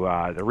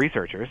to the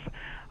researchers,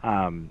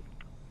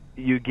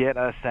 you get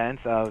a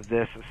sense of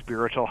this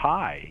spiritual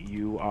high.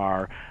 You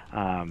are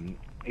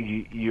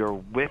you're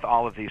with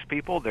all of these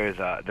people. There's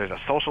a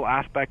social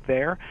aspect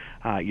there.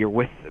 You're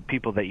with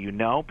people that you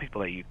know,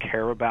 people that you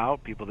care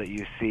about, people that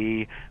you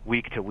see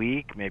week to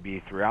week,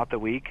 maybe throughout the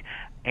week,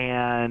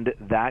 and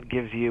that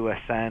gives you a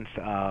sense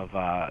of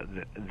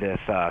this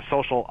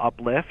social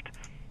uplift.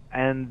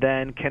 And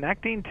then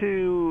connecting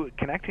to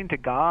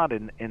God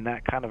in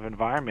that kind of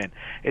environment,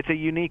 it's a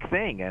unique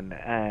thing.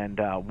 And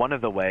one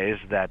of the ways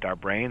that our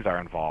brains are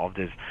involved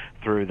is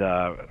through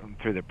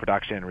the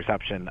production and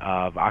reception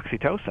of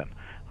oxytocin.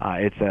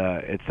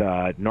 It's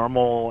a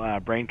normal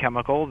brain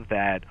chemical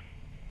that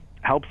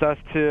helps us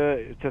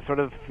to sort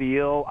of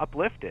feel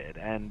uplifted.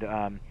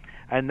 And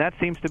And that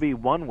seems to be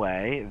one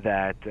way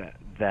that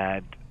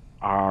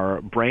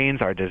our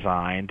brains are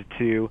designed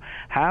to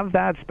have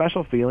that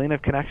special feeling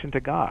of connection to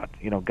God.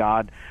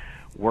 God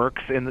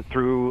works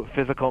through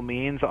physical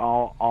means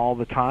all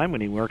the time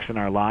when He works in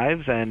our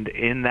lives, and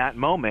in that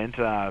moment,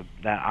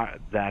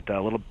 that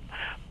little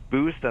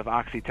boost of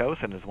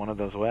oxytocin is one of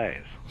those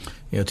ways.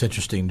 It's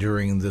interesting.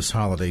 During this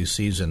holiday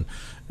season,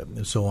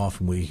 so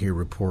often we hear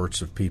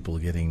reports of people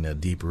getting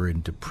deeper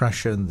in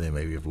depression. They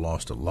maybe have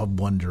lost a loved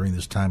one during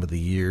this time of the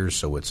year,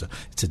 so it's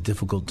a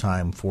difficult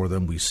time for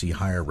them. We see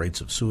higher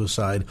rates of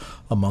suicide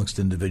amongst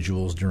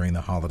individuals during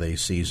the holiday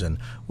season.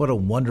 What a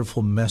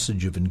wonderful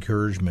message of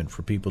encouragement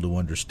for people to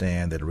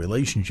understand that a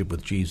relationship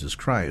with Jesus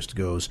Christ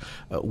goes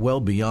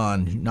well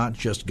beyond not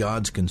just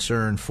God's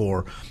concern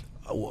for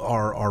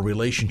our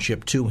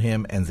relationship to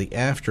Him and the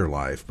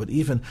afterlife, but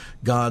even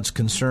God's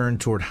concern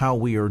toward how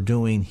we are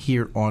doing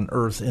here on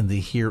earth in the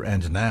here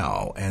and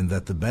now, and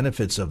that the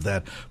benefits of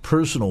that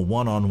personal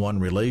one-on-one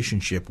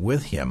relationship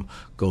with Him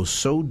go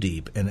so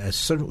deep and is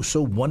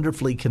so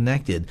wonderfully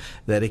connected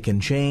that it can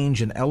change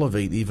and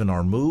elevate even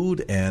our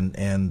mood and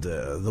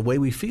the way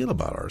we feel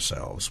about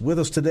ourselves. With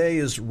us today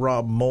is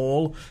Rob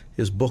Moll.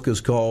 His book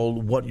is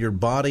called What Your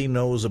Body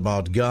Knows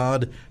About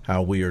God,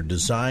 How We Are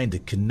Designed to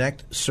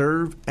Connect,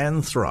 Serve,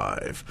 and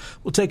Thrive.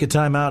 We'll take a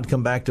time out and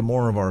come back to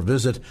more of our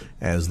visit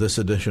as this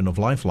edition of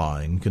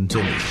Lifeline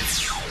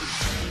continues.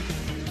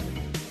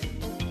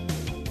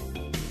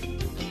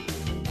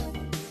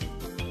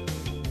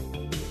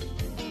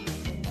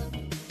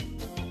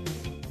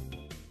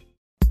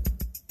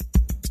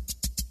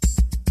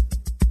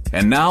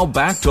 And now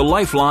back to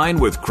Lifeline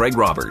with Craig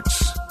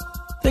Roberts.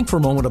 Think for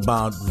a moment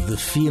about the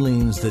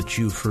feelings that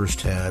you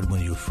first had when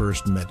you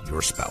first met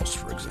your spouse,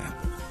 for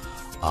example.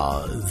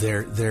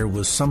 There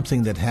was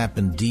something that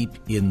happened deep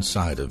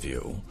inside of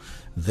you.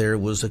 There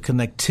was a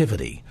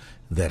connectivity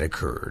that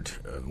occurred.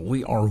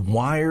 We are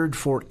wired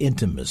for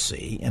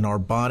intimacy, and our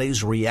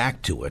bodies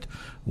react to it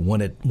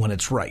when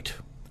it's right.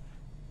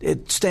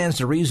 It stands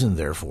to reason,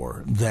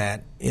 therefore,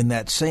 that in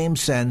that same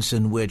sense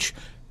in which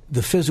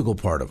the physical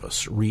part of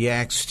us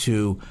reacts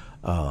to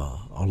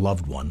a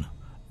loved one,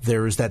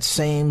 there is that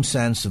same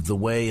sense of the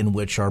way in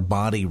which our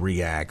body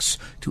reacts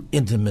to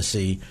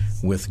intimacy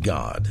with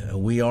God.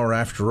 We are,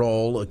 after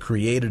all,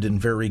 created in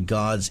very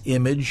God's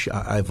image.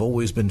 I've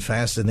always been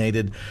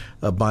fascinated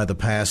by the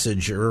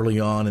passage early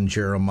on in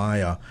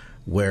Jeremiah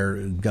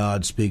where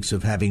God speaks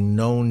of having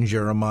known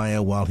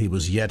Jeremiah while he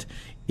was yet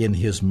in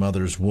his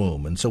mother's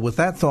womb. And so with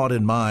that thought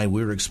in mind,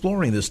 we're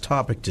exploring this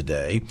topic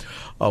today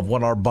of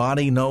what our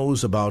body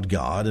knows about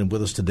God. And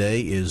with us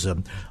today is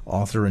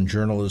author and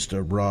journalist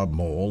Rob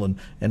Moll.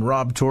 And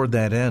Rob, toward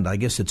that end, I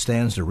guess it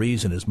stands to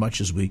reason, as much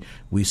as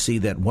we see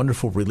that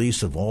wonderful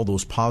release of all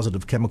those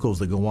positive chemicals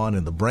that go on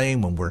in the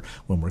brain when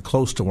we're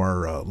close to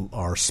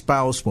our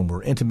spouse, when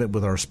we're intimate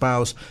with our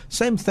spouse,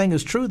 same thing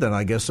is true then,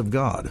 I guess, of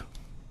God.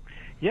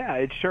 Yeah,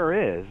 it sure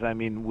is. I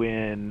mean,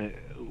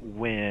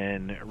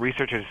 when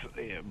researchers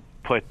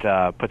put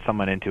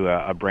someone into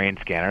a brain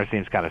scanner, it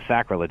seems kind of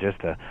sacrilegious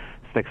to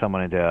stick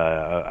someone into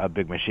a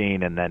big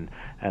machine and then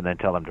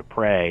tell them to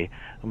pray.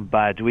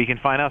 But we can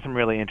find out some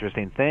really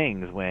interesting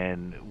things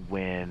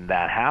when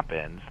that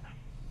happens.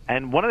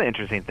 And one of the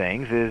interesting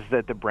things is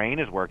that the brain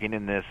is working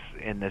in this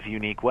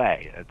unique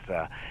way.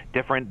 It's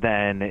different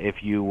than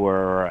if you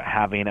were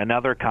having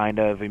another kind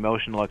of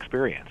emotional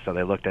experience. So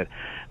they looked at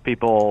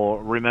people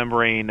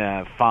remembering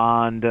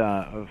fond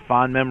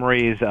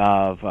memories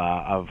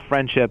of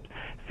friendship,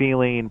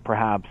 feeling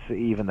perhaps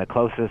even the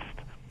closest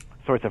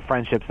sorts of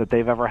friendships that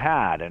they've ever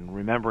had, and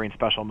remembering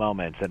special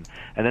moments. And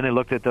then they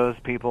looked at those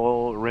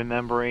people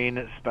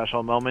remembering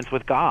special moments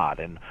with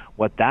God and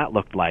what that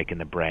looked like in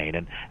the brain.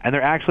 And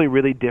they're actually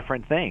really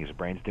different things. The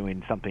brain's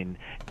doing something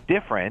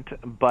different,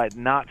 but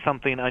not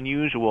something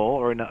unusual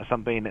or not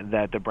something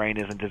that the brain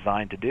isn't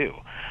designed to do.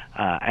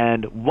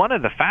 And one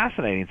of the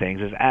fascinating things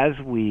is as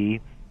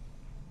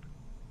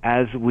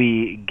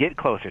we get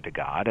closer to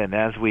God and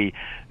as we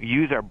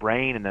use our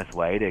brain in this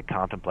way to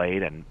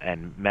contemplate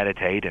and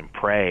meditate and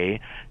pray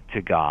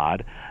to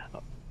God,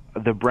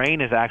 the brain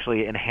is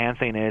actually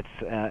enhancing its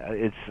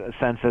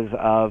senses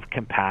of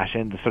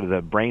compassion, sort of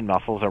the brain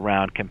muscles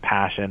around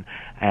compassion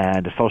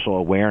and social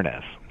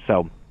awareness.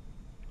 So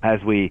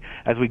as we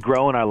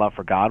grow in our love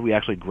for God, we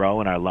actually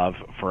grow in our love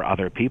for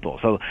other people.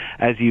 So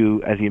as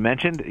you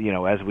mentioned,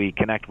 as we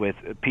connect with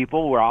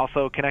people, we're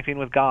also connecting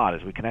with God.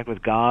 As we connect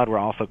with God, we're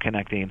also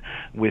connecting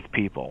with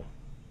people.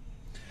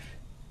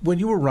 When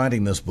you were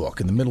writing this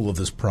book, in the middle of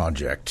this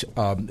project,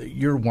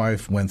 your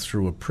wife went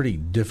through a pretty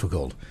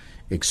difficult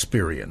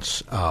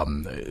experience,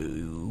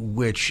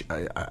 which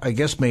I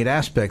guess made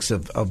aspects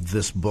of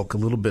this book a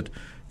little bit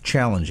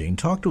challenging.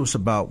 Talk to us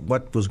about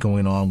what was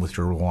going on with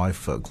your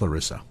wife,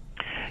 Clarissa.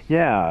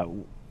 Yeah,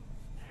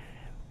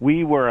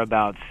 we were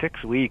about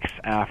 6 weeks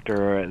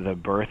after the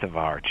birth of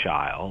our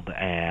child,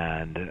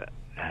 and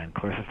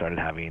Clarissa started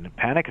having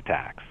panic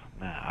attacks.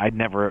 I'd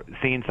never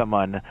seen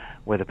someone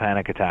with a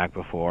panic attack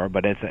before,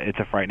 but it's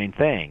a frightening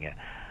thing.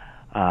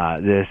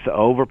 this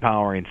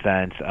overpowering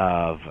sense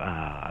of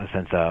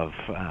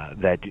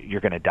that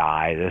you're going to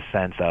die, this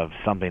sense of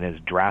something is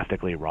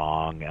drastically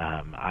wrong.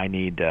 I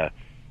need to,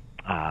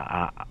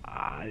 my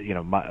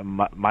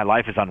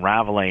life is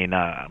unraveling,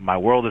 my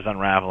world is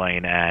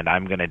unraveling, and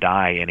I'm going to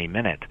die any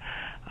minute.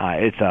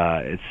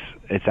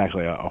 It's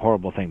actually a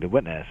horrible thing to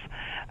witness,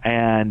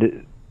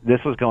 and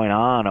this was going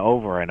on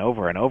over and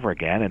over and over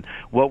again. And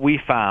what we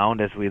found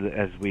as we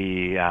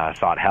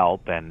sought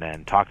help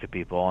and talked to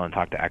people and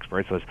talked to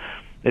experts was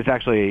it's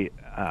actually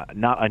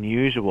not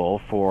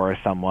unusual for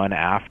someone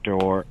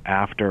after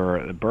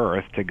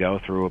birth to go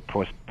through a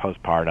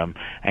postpartum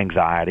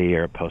anxiety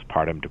or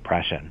postpartum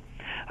depression.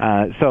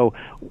 So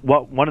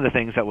one of the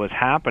things that was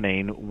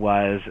happening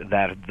was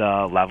that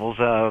the levels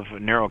of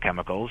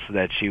neurochemicals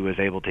that she was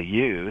able to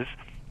use,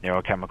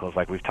 neurochemicals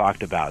like we've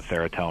talked about,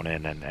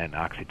 serotonin and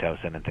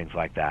oxytocin and things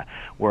like that,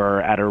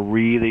 were at a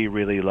really,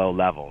 really low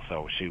level.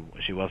 So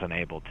she wasn't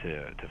able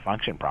to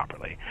function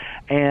properly.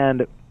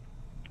 And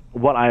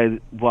what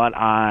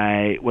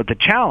the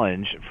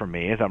challenge for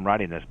me as I'm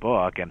writing this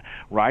book and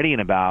writing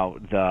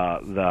about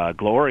the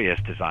glorious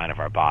design of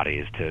our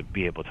bodies to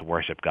be able to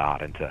worship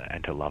God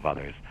and to love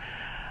others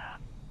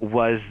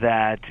was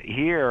that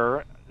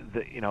here,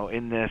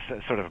 in this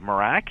sort of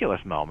miraculous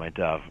moment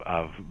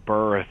of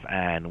birth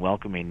and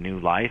welcoming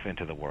new life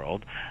into the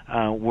world,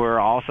 we're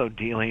also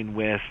dealing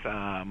with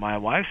my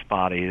wife's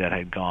body that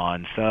had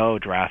gone so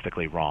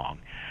drastically wrong.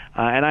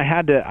 And I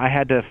had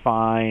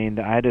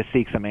to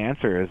seek some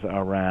answers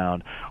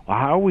around,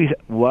 well,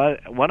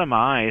 what am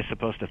I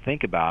supposed to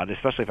think about,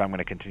 especially if I'm going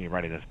to continue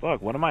writing this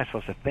book, what am I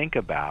supposed to think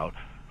about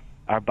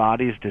our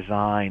body's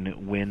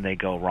design when they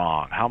go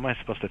wrong? How am I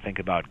supposed to think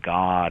about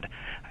God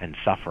and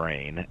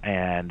suffering?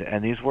 And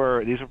these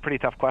were pretty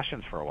tough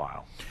questions for a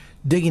while.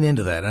 Digging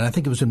into that, and I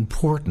think it was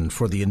important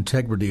for the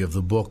integrity of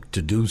the book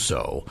to do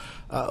so.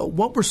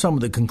 What were some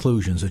of the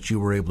conclusions that you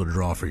were able to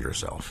draw for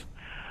yourself?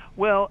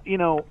 Well, you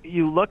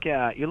look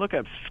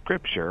at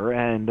Scripture,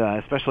 and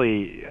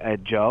especially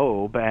at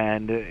Job,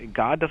 and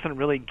God doesn't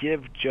really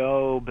give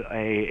Job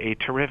a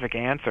terrific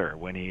answer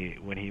when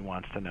he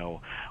wants to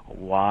know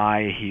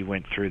why he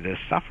went through this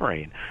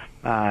suffering.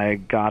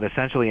 God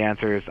essentially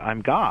answers,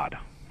 "I'm God,"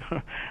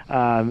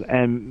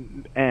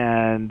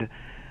 and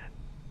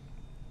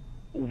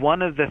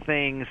one of the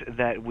things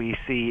that we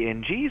see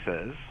in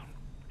Jesus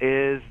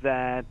is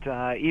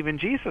that even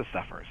Jesus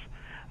suffers.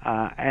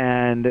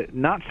 And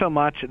not so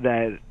much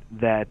that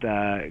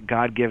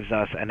God gives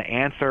us an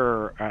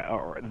answer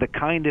or the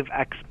kind of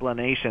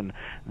explanation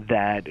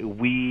that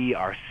we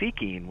are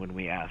seeking when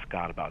we ask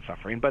God about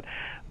suffering, but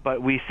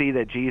we see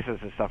that Jesus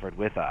has suffered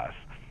with us.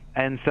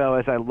 And so,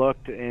 as I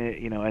looked,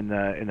 in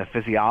the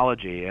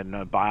physiology and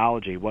the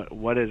biology,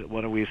 what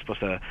are we supposed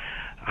to?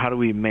 How do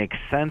we make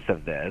sense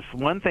of this?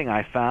 One thing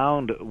I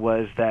found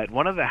was that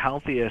one of the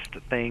healthiest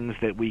things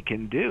that we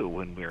can do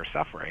when we're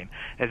suffering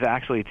is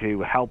actually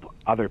to help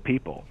other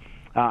people.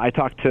 I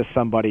talked to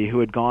somebody who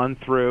had gone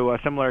through a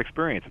similar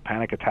experience of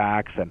panic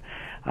attacks,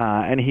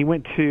 and he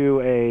went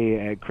to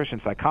a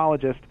Christian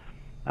psychologist,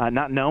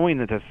 not knowing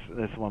that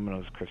this woman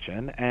was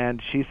Christian,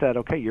 and she said,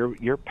 "Okay,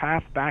 your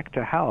path back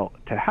to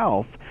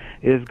health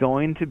is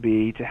going to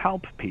be to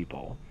help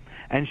people."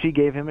 And she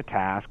gave him a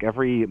task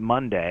every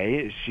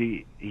Monday.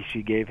 She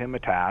gave him a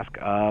task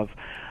of,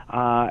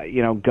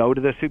 go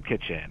to the soup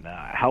kitchen,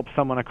 help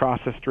someone across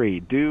the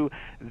street, do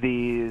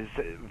these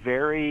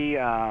very,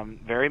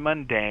 very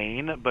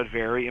mundane but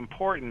very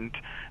important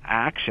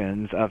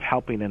actions of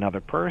helping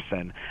another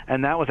person.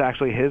 And that was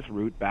actually his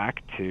route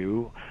back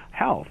to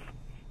health.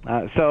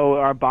 So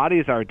our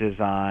bodies are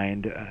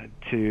designed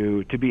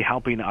to be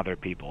helping other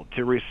people,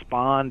 to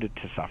respond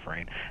to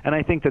suffering, and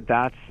I think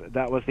that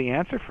was the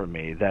answer for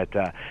me.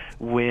 That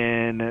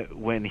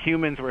when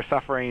humans were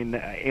suffering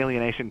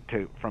alienation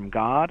from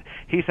God,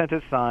 He sent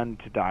His Son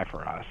to die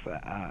for us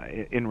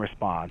in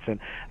response.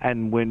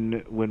 And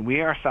when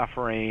we are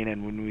suffering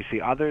and when we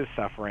see others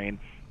suffering,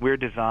 we're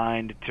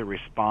designed to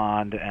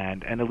respond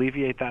and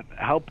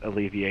help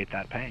alleviate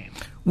that pain.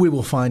 We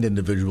will find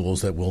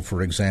individuals that will,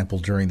 for example,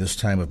 during this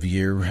time of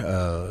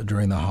year,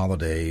 during the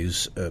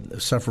holidays,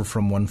 suffer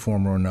from one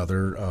form or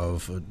another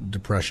of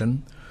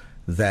depression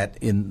that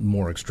in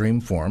more extreme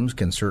forms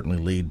can certainly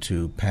lead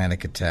to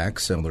panic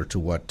attacks, similar to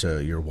what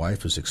your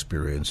wife is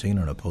experiencing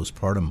on a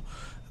postpartum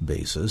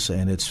basis.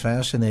 And it's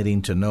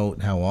fascinating to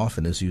note how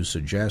often, as you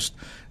suggest,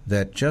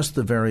 that just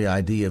the very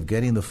idea of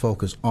getting the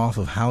focus off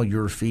of how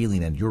you're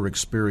feeling and your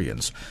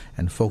experience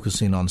and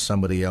focusing on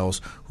somebody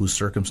else whose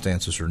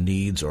circumstances or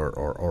needs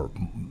are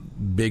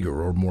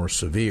bigger or more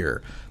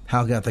severe,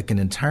 how that can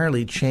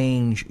entirely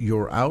change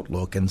your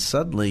outlook, and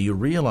suddenly you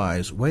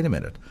realize, wait a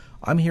minute,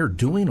 I'm here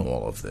doing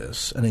all of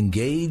this and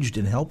engaged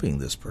in helping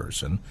this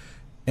person,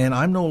 and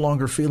I'm no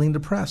longer feeling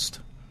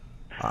depressed.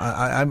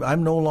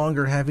 I'm no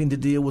longer having to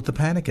deal with the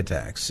panic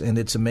attacks. And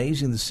it's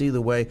amazing to see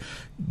the way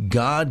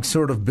God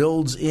sort of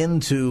builds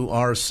into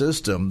our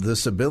system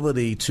this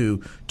ability to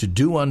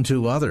do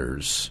unto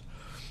others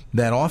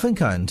that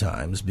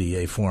oftentimes be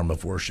a form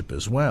of worship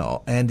as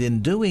well. And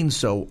in doing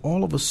so,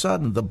 all of a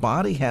sudden, the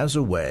body has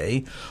a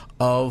way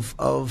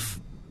of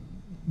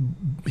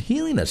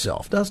healing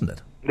itself, doesn't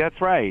it?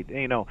 That's right.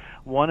 You know,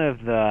 one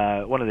of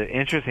the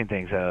interesting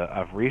things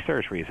of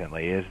research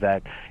recently is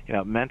that, you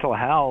know, mental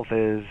health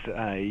is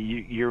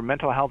your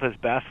mental health is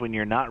best when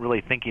you're not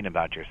really thinking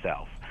about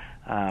yourself.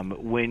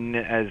 When,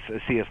 as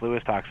C.S.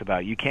 Lewis talks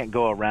about, you can't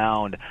go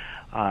around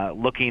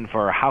looking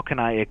for how can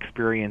I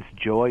experience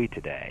joy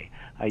today.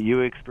 You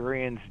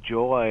experience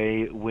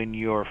joy when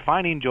you're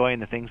finding joy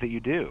in the things that you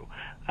do.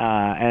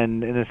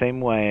 And in the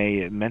same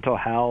way, mental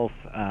health,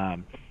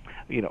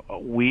 you know,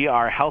 we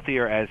are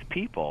healthier as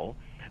people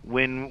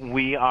when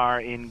we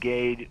are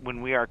engaged,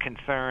 when we are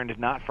concerned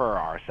not for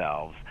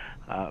ourselves,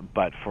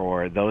 but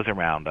for those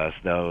around us,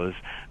 those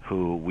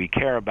who we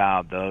care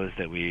about, those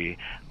that we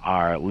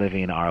are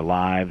living our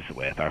lives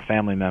with, our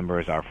family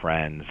members, our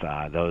friends,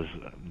 those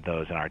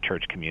in our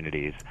church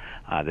communities,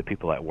 the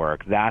people at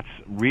work. That's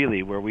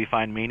really where we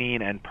find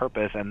meaning and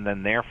purpose, and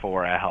then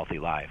therefore a healthy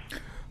life.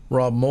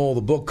 Rob Moll,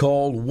 the book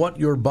called What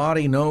Your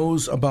Body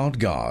Knows About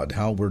God,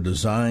 How We're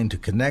Designed to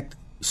Connect,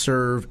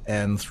 Serve,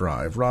 and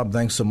Thrive. Rob,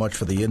 thanks so much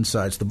for the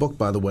insights. The book,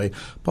 by the way,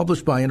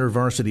 published by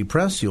InterVarsity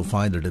Press. You'll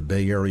find it at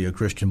Bay Area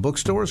Christian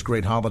bookstores.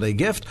 Great holiday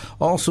gift.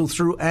 Also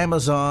through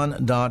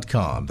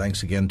Amazon.com.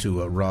 Thanks again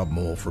to Rob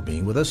Moll for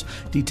being with us.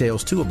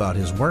 Details, too, about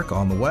his work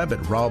on the web at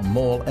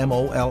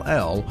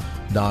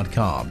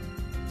robmoll.com.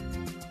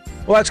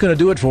 Well, that's going to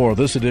do it for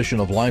this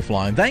edition of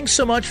Lifeline. Thanks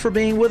so much for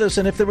being with us.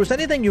 And if there was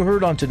anything you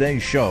heard on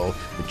today's show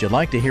that you'd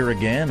like to hear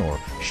again or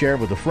share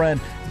with a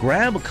friend,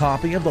 grab a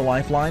copy of the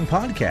Lifeline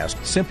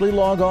podcast. Simply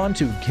log on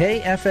to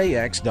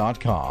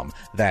KFAX.com.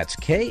 That's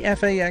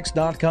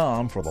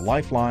KFAX.com for the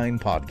Lifeline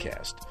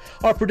podcast.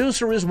 Our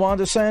producer is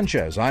Wanda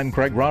Sanchez. I'm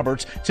Craig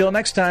Roberts. Till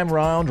next time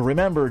round,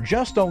 remember,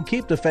 just don't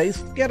keep the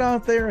faith. Get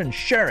out there and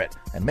share it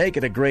and make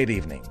it a great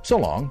evening. So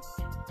long.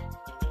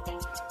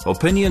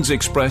 Opinions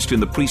expressed in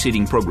the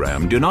preceding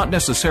program do not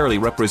necessarily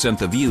represent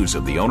the views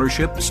of the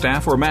ownership,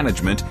 staff, or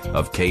management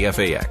of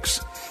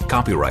KFAX.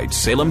 Copyright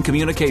Salem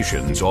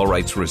Communications, all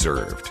rights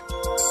reserved.